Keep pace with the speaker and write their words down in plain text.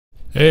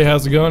Hey,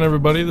 how's it going,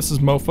 everybody? This is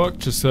Mofuk,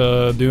 just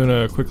doing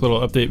a quick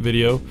little update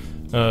video.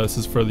 This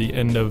is for the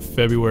end of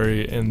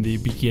February and the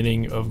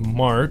beginning of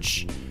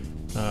March.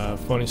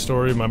 Funny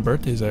story, my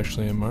birthday's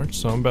actually in March,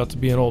 so I'm about to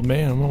be an old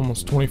man. I'm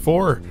almost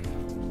 24.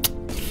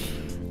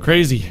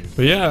 Crazy.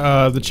 But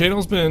yeah, the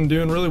channel's been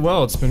doing really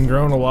well. It's been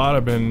growing a lot.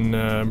 I've been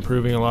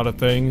improving a lot of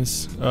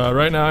things.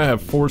 Right now I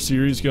have 4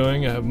 series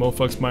going. I have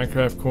Mofuk's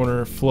Minecraft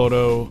Corner,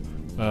 Floto,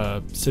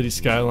 City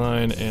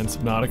Skyline, and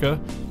Subnautica,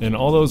 and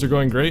all those are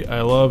going great.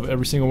 I love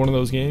every single one of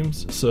those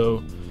games,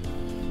 so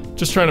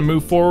just trying to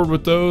move forward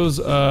with those.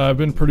 I've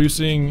been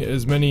producing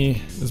as many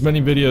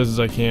videos as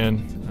I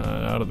can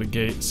out of the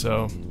gate,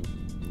 so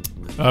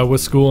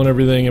with school and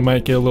everything it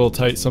might get a little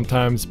tight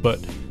sometimes, but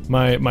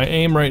my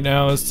aim right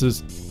now is to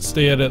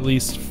stay at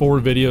least 4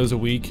 videos a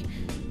week.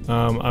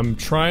 I'm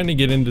trying to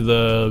get into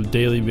the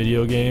daily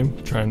video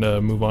game, trying to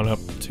move on up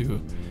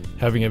to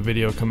having a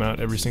video come out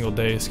every single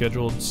day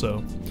scheduled,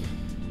 so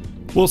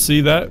we'll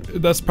see.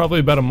 That's probably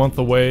about a month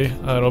away.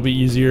 It'll be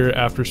easier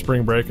after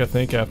spring break, I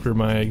think, after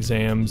my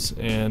exams,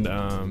 and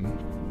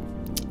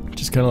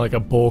just kind of like a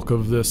bulk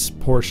of this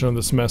portion of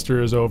the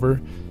semester is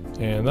over,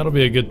 and that'll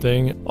be a good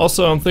thing.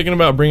 Also, I'm thinking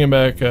about bringing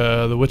back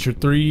The Witcher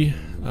 3.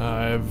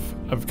 I've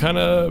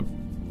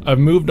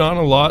moved on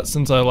a lot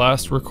since I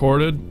last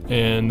recorded,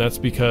 and that's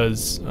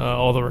because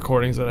all the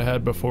recordings that I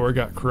had before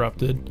got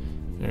corrupted.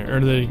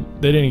 Or they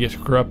didn't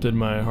get corrupted,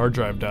 my hard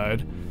drive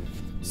died,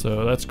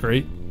 so that's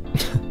great.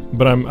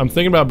 But I'm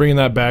thinking about bringing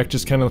that back,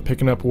 just kind of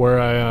picking up where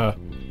I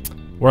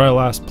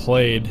last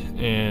played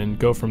and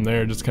go from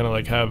there. Just kind of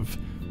like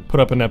put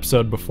up an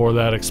episode before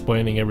that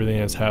explaining everything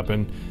that's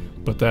happened,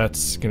 but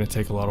that's gonna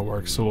take a lot of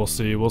work, so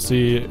we'll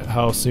see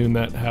how soon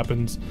that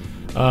happens.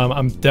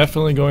 I'm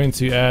definitely going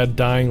to add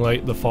Dying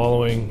Light the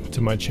Following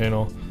to my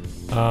channel.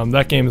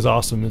 That game is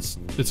awesome.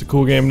 It's a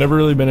cool game. Never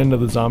really been into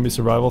the zombie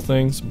survival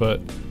things, but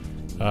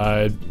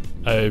I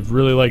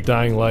really like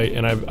Dying Light,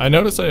 and I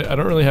noticed I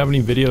don't really have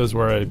any videos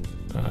where I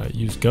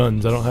use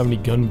guns. I don't have any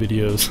gun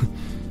videos,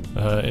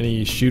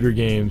 any shooter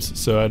games,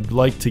 so I'd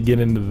like to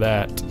get into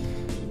that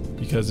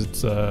because it's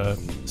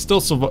still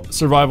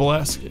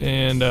survival-esque,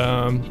 and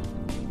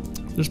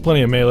there's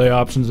plenty of melee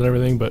options and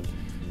everything, but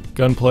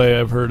gunplay,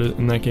 I've heard it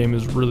in that game,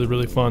 is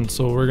really fun,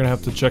 so we're gonna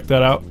have to check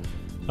that out.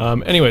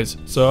 Anyways,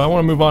 so I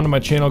want to move on to my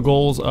channel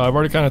goals. I've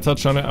already kind of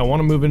touched on it. I want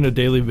to move into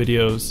daily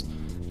videos,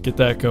 get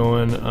that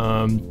going.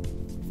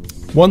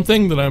 One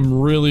thing that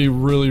I'm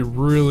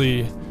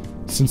really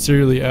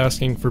sincerely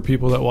asking for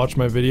people that watch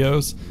my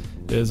videos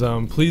is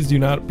please do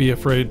not be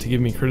afraid to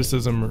give me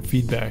criticism or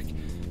feedback.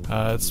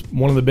 It's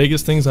one of the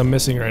biggest things I'm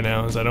missing right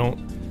now, is I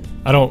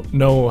don't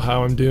know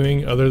how I'm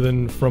doing other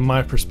than from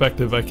my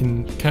perspective. I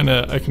can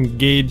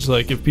gauge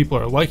like if people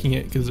are liking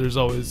it, because there's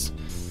always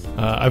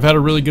I've had a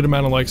really good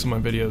amount of likes on my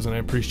videos, and I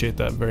appreciate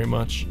that very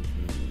much.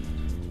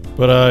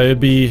 But it'd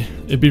be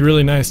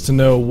really nice to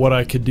know what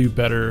I could do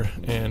better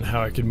and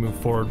how I could move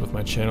forward with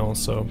my channel.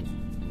 So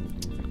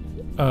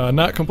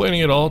not complaining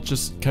at all,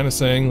 just kind of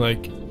saying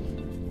like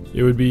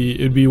it'd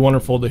be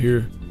wonderful to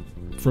hear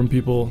from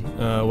people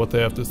what they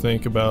have to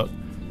think about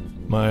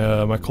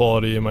my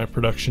quality and my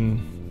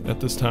production at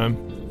this time.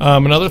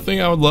 Another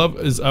thing I would love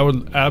is I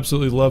would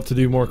absolutely love to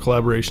do more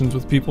collaborations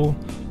with people.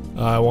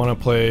 I want to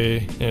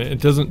play, and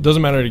it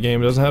doesn't matter the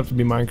game. It doesn't have to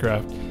be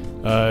Minecraft.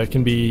 It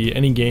can be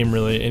any game,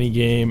 really, any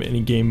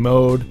game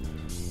mode.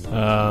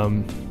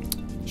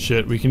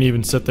 Shit, we can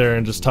even sit there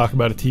and just talk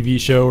about a TV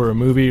show or a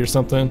movie or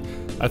something.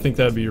 I think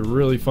that'd be a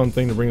really fun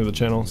thing to bring to the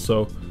channel.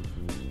 So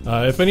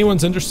if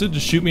anyone's interested,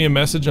 just shoot me a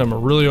message. I'm a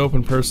really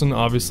open person.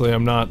 Obviously,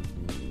 I'm not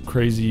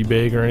crazy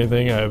big or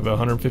anything. I have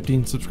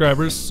 115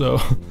 subscribers,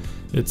 so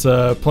it's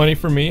plenty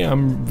for me.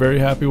 I'm very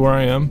happy where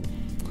I am.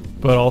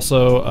 But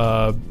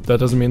also, that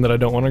doesn't mean that I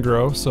don't want to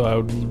grow, so I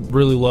would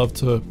really love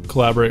to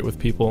collaborate with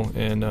people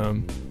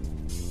and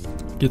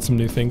get some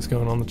new things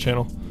going on the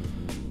channel.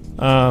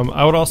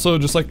 I would also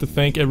just like to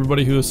thank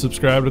everybody who has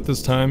subscribed at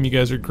this time. You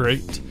guys are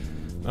great.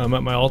 I'm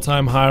at my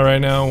all-time high right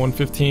now,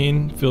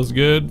 115. Feels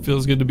good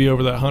to be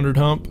over that 100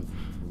 hump.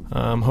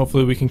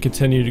 Hopefully we can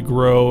continue to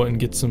grow and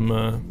get some,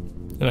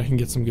 and I can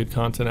get some good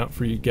content out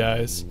for you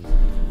guys.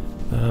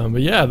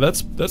 But yeah,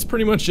 that's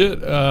pretty much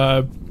it.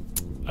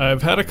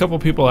 I've had a couple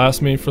people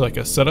ask me for like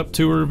a setup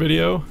tour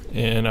video,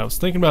 and I was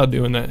thinking about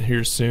doing that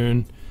here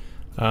soon.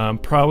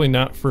 Probably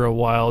not for a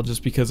while,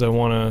 just because I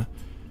want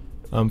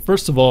to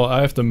first of all,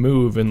 I have to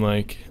move in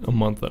like a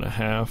month and a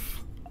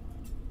half.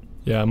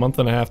 Yeah, a month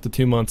and a half to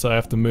 2 months I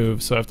have to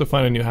move, so I have to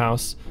find a new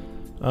house.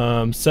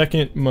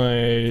 Second,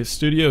 my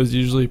studio is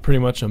usually pretty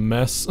much a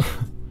mess.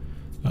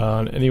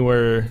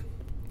 Anywhere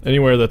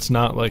that's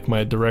not like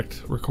my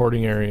direct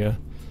recording area.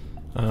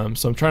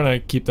 So I'm trying to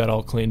keep that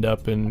all cleaned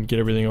up and get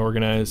everything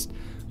organized.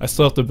 I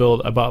still have to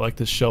build. I bought like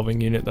this shelving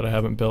unit that I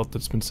haven't built,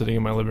 that's been sitting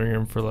in my living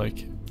room for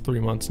like 3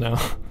 months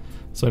now.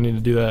 So I need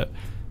to do that.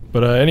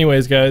 But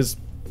anyways, guys,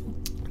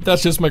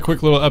 that's just my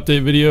quick little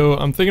update video.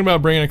 I'm thinking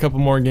about bringing a couple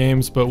more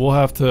games, but we'll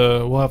have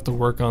to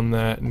work on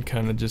that and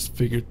kind of just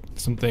figure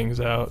some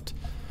things out.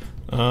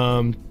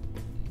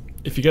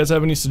 If you guys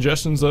have any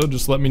suggestions though,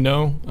 just let me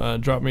know.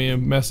 Drop me a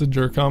message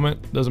or a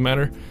comment, doesn't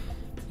matter.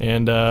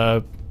 And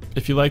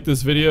if you like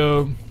this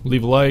video,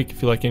 leave a like.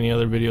 If you like any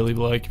other video, leave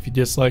a like. If you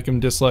dislike them,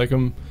 dislike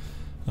them.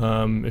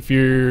 If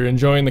you're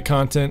enjoying the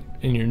content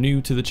and you're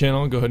new to the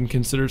channel, go ahead and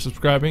consider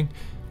subscribing.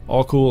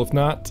 All cool if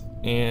not.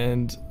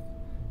 And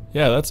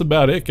yeah, that's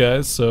about it,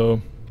 guys.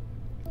 So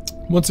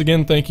once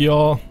again, thank you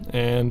all,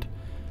 and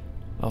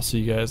I'll see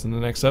you guys in the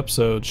next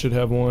episode. Should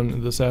have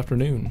one this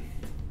afternoon.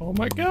 Oh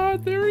my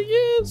god, there he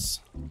is!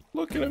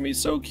 Looking at me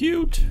so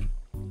cute.